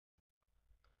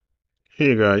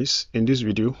Hey guys, in this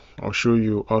video I'll show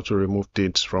you how to remove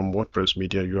dates from WordPress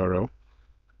media URL.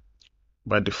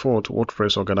 By default,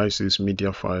 WordPress organizes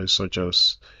media files such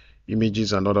as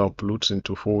images and other uploads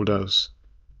into folders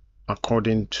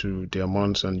according to their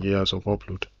months and years of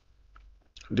upload.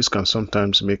 This can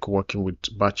sometimes make working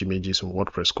with batch images in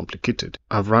WordPress complicated.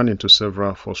 I've run into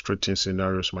several frustrating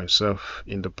scenarios myself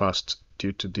in the past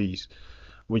due to these,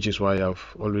 which is why I've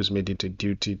always made it a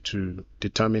duty to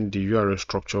determine the URL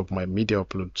structure of my media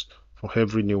uploads for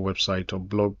every new website or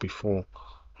blog before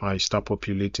I start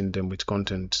populating them with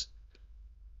content.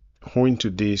 Owing to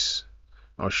this,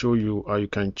 I'll show you how you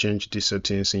can change these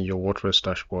settings in your WordPress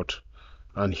dashboard,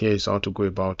 and here is how to go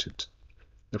about it.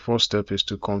 The first step is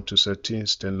to come to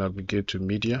settings, then navigate to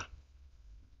media.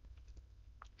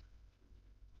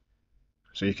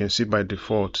 So you can see by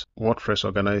default, WordPress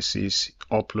organizes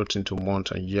uploads into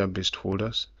month and year based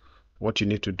folders. What you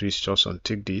need to do is just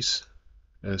untick this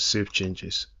and save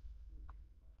changes.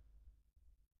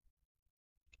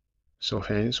 So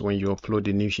hence, when you upload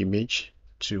a new image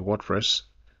to WordPress,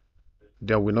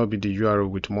 there will not be the URL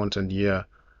with month and year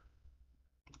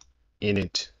in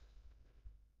it.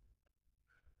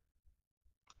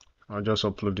 I'll just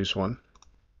upload this one.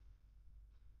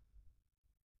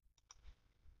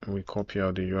 And we copy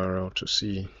out the URL to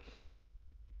see.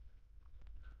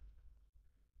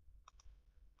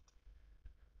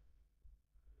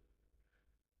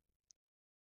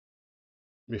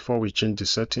 Before we change the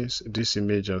settings, this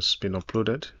image has been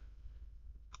uploaded.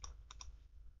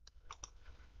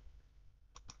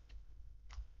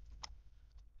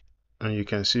 And you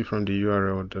can see from the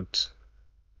URL that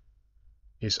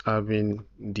it's having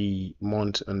the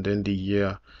month and then the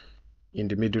year in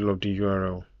the middle of the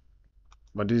URL.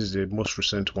 But this is the most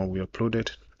recent one we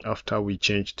uploaded after we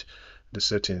changed the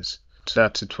settings.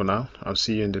 That's it for now. I'll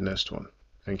see you in the next one.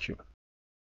 Thank you.